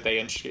same way that they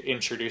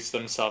introduced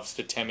themselves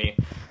to Timmy.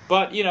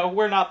 But,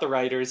 we're not the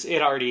writers.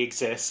 It already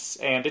exists,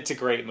 and it's a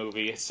great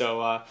movie.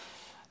 So,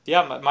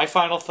 my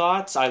final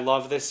thoughts. I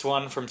love this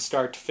one from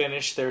start to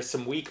finish. There's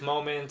some weak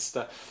moments.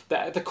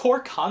 The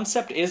core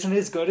concept isn't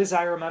as good as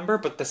I remember,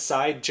 but the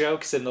side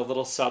jokes and the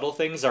little subtle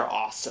things are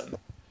awesome.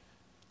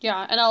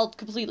 Yeah, and I'll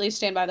completely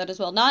stand by that as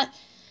well.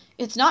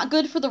 It's not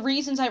good for the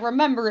reasons I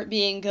remember it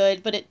being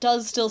good, but it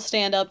does still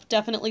stand up.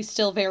 Definitely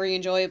still very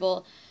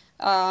enjoyable.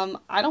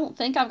 I don't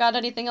think I've got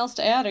anything else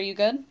to add. Are you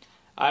good?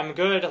 I'm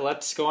good.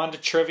 Let's go on to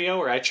trivia,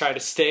 where I try to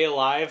stay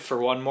alive for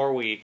one more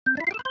week.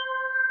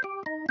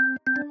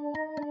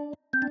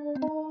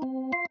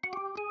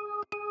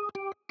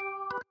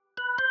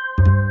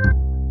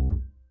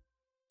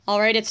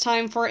 Alright, it's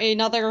time for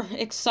another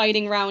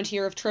exciting round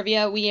here of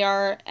trivia. We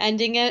are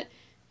ending it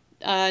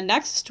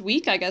next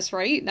week, I guess,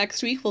 right?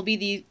 Next week will be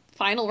the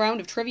final round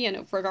of trivia,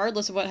 and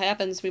regardless of what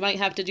happens, we might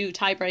have to do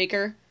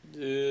tiebreaker.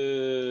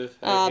 I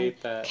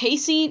hate that.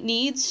 Casey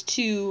needs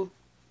to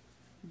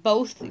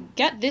both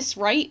get this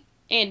right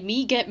and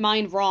me get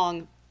mine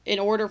wrong in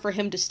order for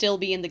him to still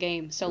be in the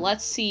game. So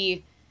let's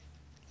see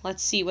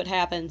what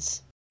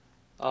happens.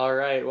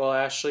 Alright, well,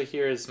 Ashley,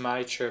 here is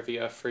my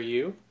trivia for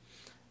you.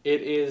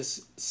 It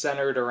is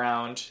centered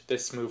around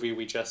this movie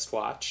we just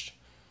watched,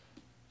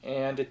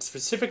 and it's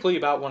specifically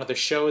about one of the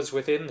shows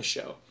within the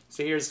show.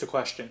 So here's the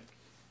question.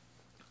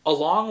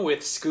 Along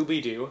with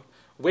Scooby-Doo,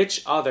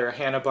 which other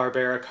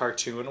Hanna-Barbera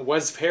cartoon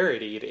was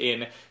parodied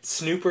in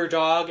Snooper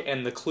Dog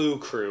and the Clue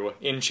Crew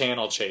in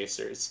Channel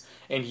Chasers?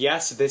 And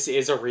yes, this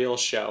is a real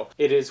show.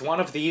 It is one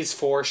of these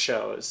four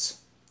shows.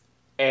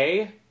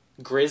 A.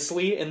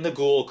 Grizzly and the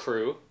Ghoul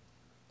Crew.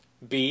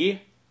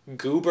 B.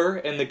 Goober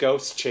and the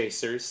Ghost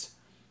Chasers.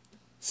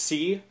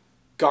 C.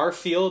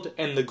 Garfield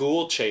and the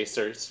Ghoul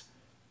Chasers.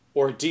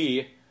 Or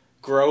D.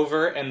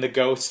 Grover and the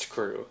Ghost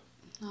Crew.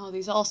 Oh,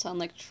 these all sound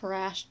like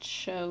trashed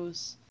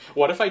shows.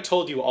 What if I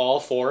told you all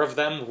four of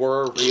them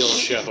were real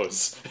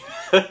shows?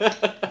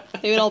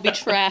 They would all be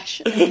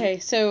trash. Okay,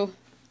 so...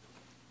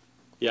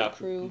 Yeah,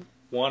 Crew.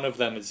 One of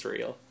them is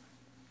real.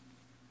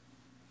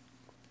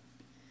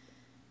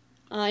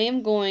 I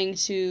am going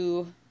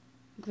to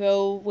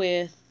go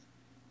with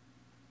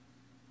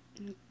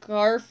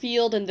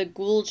Garfield and the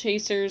Ghoul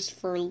Chasers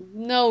for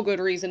no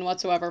good reason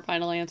whatsoever.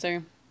 Final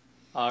answer.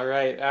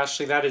 Alright,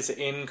 Ashley, that is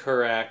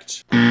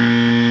incorrect.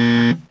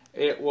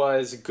 It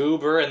was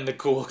Goober and the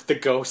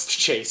Ghost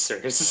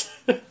Chasers.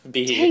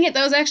 B. Dang it,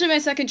 that was actually my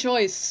second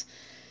choice.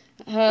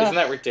 Isn't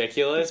that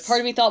ridiculous? Part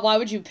of me thought, why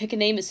would you pick a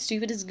name as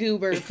stupid as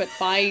Goober? But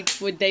why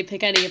would they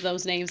pick any of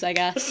those names, I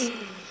guess?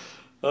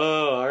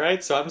 Oh,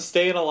 alright, so I'm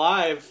staying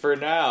alive for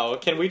now.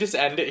 Can we just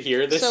end it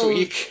here this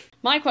week?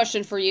 My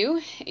question for you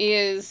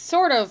is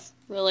sort of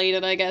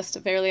related, I guess,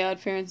 to Fairly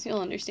Oddparents. You'll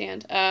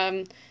understand.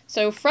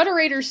 So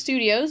Frederator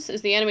Studios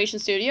is the animation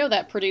studio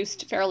that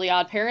produced Fairly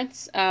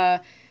Oddparents.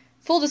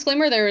 Full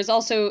disclaimer, there is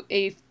also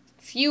a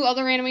few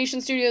other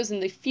animation studios in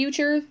the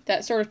future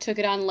that sort of took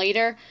it on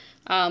later.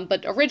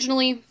 But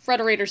originally,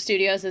 Frederator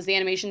Studios is the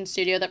animation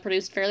studio that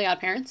produced Fairly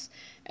Oddparents,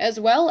 as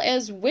well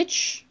as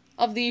which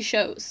of these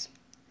shows?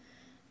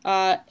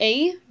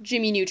 A.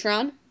 Jimmy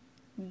Neutron,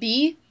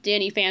 B.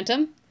 Danny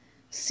Phantom,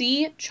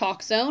 C.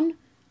 Chalk Zone,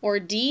 or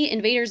D.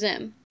 Invader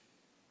Zim?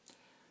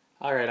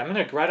 Alright, I'm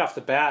gonna right off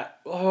the bat.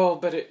 Oh,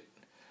 but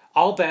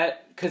I'll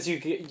bet, because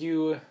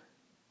you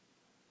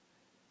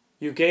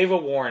gave a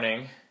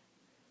warning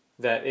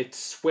that it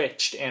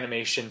switched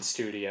animation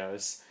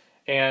studios,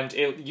 and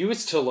it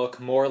used to look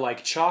more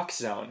like Chalk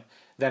Zone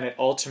than it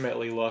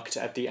ultimately looked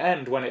at the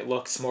end when it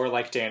looks more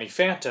like Danny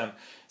Phantom.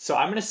 So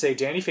I'm going to say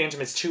Danny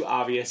Phantom is too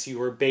obvious, you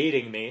were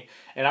baiting me,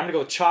 and I'm going to go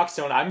with Chalk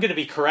Zone. I'm going to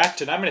be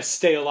correct, and I'm going to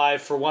stay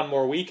alive for one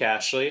more week,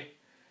 Ashley.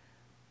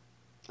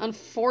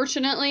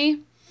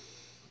 Unfortunately,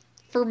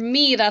 for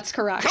me, that's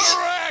correct.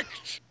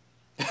 Correct!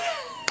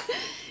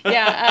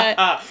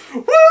 Yeah.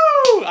 Woo!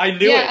 I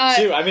knew it,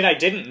 too. I mean, I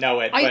didn't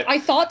know it, but I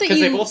thought that because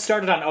they both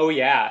started on Oh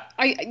Yeah.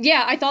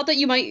 I thought that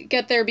you might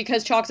get there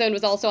because Chalk Zone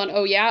was also on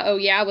Oh Yeah. Oh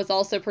Yeah was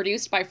also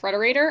produced by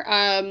Frederator.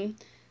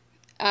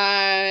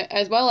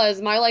 As well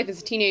as My Life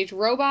as a Teenage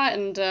Robot,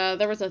 and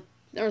there was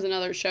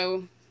another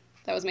show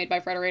that was made by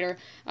Frederator.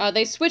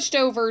 They switched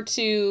over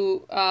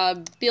to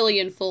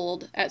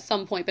Billionfold at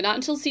some point, but not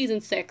until season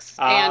 6.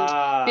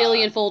 And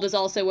Billionfold is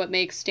also what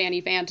makes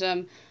Danny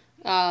Phantom.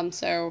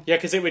 So yeah,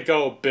 because it would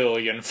go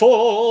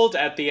Billionfold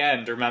at the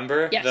end.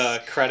 Remember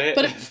the credit?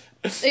 But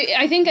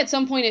I think at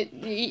some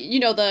point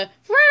the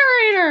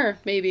Frederator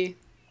maybe.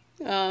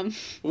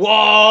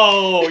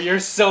 Whoa, you're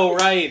so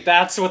right.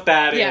 That's what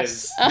that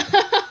yes. is.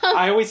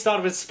 I always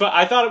thought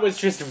it was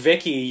just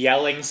Vicky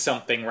yelling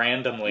something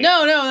randomly.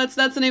 No,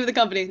 that's the name of the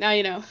company. Now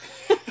you know.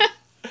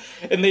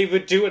 And they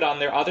would do it on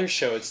their other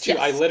shows too. Yes.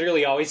 I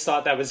literally always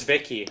thought that was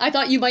Vicky. I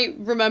thought you might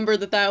remember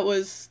that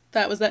was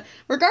that.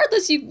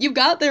 Regardless, you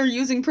got there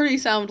using pretty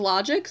sound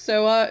logic,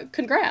 so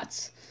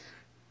congrats.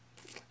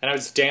 And I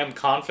was damn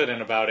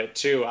confident about it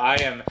too.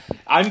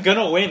 I'm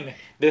gonna win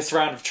this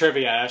round of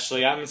trivia,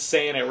 Ashley. I'm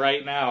saying it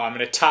right now. I'm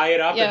gonna tie it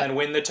up and then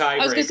win the tiebreaker.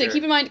 I was gonna say,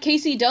 keep in mind,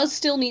 Casey does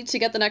still need to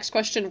get the next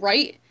question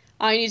right.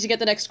 I need to get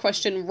the next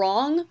question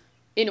wrong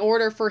in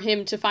order for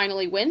him to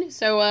finally win.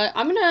 So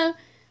I'm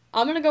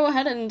gonna go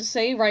ahead and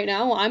say right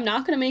now, I'm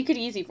not gonna make it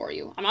easy for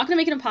you. I'm not gonna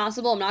make it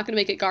impossible. I'm not gonna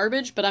make it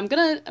garbage. But I'm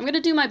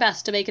gonna do my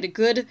best to make it a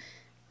good,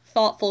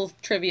 thoughtful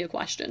trivia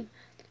question.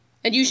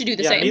 And you should do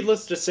the same.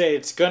 Needless to say,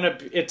 it's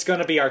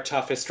gonna be our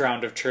toughest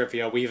round of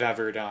trivia we've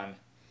ever done.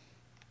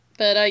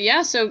 But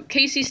so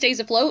Casey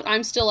stays afloat.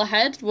 I'm still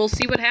ahead. We'll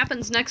see what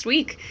happens next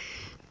week.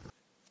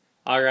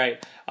 All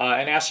right,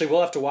 and Ashley,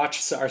 we'll have to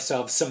watch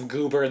ourselves some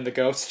Goober and the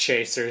Ghost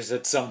Chasers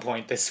at some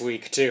point this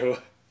week too.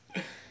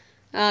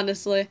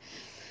 Honestly.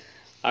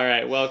 All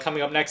right. Well,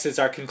 coming up next is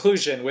our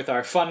conclusion with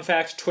our fun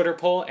fact Twitter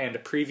poll and a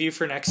preview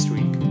for next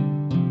week.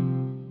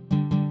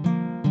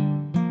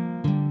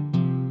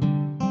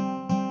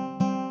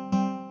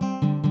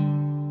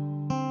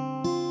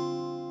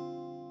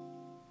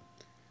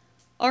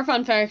 Our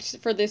fun fact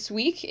for this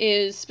week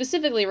is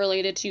specifically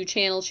related to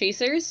Channel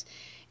Chasers,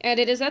 and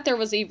it is that there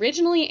was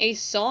originally a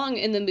song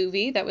in the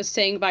movie that was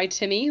sang by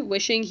Timmy,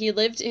 wishing he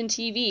lived in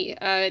TV.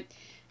 It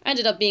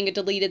ended up being a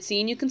deleted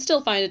scene. You can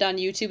still find it on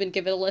YouTube and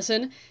give it a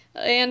listen,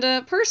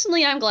 and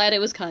personally, I'm glad it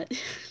was cut.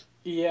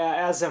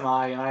 Yeah, as am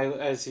I, and I,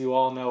 as you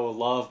all know,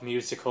 love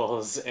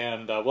musicals,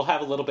 and we'll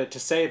have a little bit to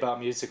say about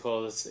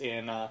musicals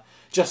in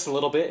just a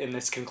little bit in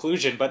this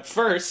conclusion. But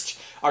first,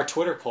 our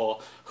Twitter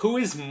poll. Who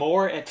is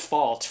more at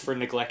fault for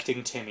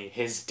neglecting Timmy,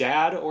 his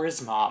dad or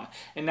his mom?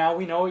 And now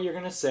we know what you're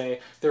going to say.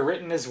 They're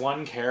written as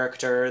one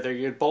character,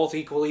 they're both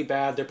equally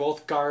bad, they're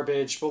both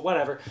garbage, but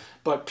whatever.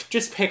 But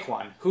just pick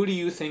one. Who do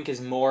you think is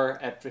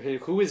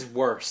who is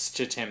worse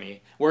to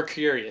Timmy? We're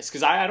curious,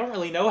 because I don't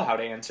really know how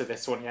to answer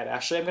this one yet,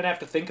 Ashley. I'm going to have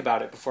to think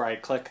about it before I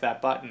click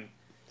that button.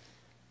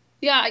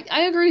 Yeah,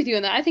 I agree with you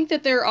on that. I think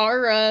that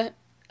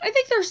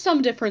there's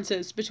some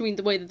differences between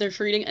the way that they're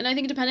treating, and I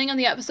think depending on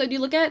the episode you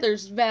look at,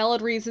 there's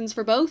valid reasons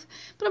for both,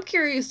 but I'm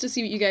curious to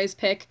see what you guys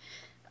pick.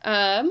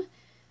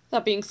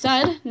 That being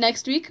said,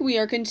 next week we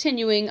are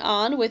continuing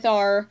on with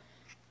our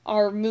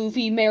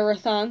movie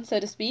marathon, so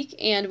to speak,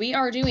 and we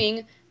are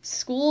doing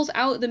School's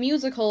Out the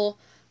Musical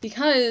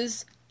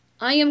because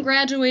I am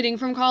graduating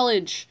from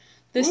college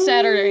this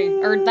Saturday,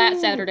 or that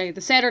Saturday,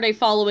 the Saturday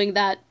following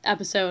that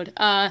episode.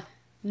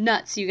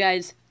 Nuts, you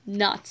guys.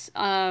 Nuts.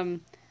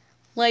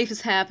 Life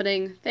is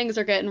happening. Things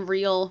are getting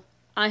real.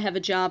 I have a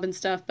job and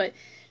stuff, but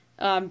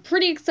I'm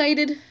pretty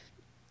excited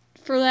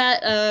for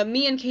that.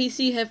 Me and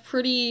Casey have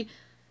pretty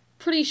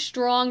pretty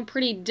strong,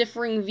 pretty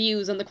differing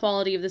views on the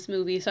quality of this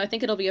movie, so I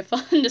think it'll be a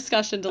fun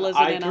discussion to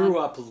listen in on. I grew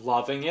up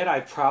loving it. I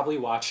probably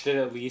watched it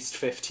at least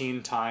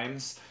 15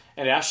 times,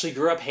 and Ashley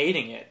grew up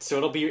hating it, so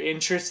it'll be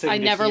interesting to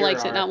hear. I never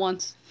liked it, not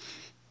once.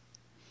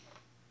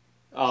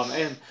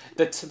 And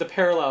the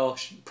parallel,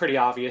 pretty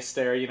obvious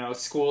there, you know,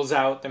 School's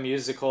Out, the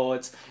musical,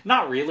 it's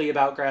not really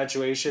about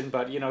graduation,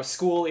 but, you know,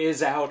 school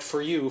is out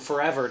for you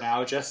forever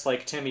now, just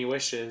like Timmy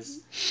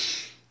wishes.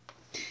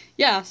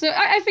 Yeah, so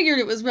I figured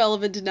it was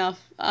relevant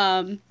enough.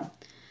 And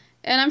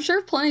I'm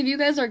sure plenty of you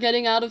guys are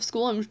getting out of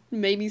school, and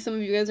maybe some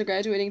of you guys are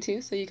graduating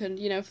too, so you can,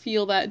 you know,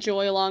 feel that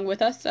joy along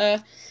with us. Yeah,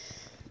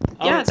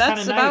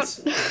 that's about...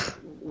 Nice.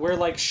 We're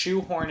like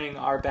shoehorning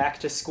our back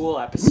to school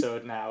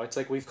episode now. It's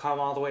like we've come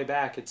all the way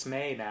back. It's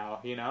May now,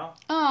 you know?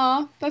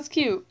 Aw, that's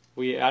cute.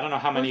 I don't know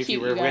how many of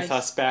you were guys. with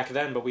us back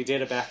then, but we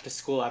did a back to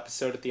school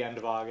episode at the end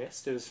of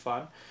August. It was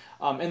fun.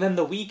 And then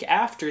the week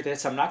after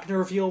this, I'm not going to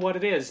reveal what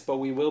it is, but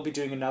we will be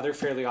doing another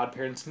Fairly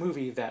Oddparents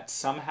movie that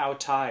somehow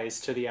ties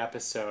to the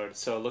episode.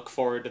 So look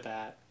forward to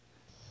that.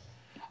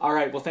 All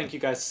right, well, thank you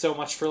guys so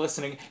much for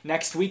listening.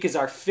 Next week is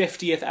our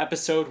 50th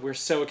episode. We're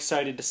so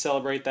excited to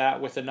celebrate that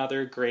with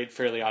another great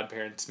Fairly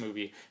Oddparents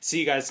movie. See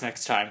you guys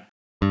next time.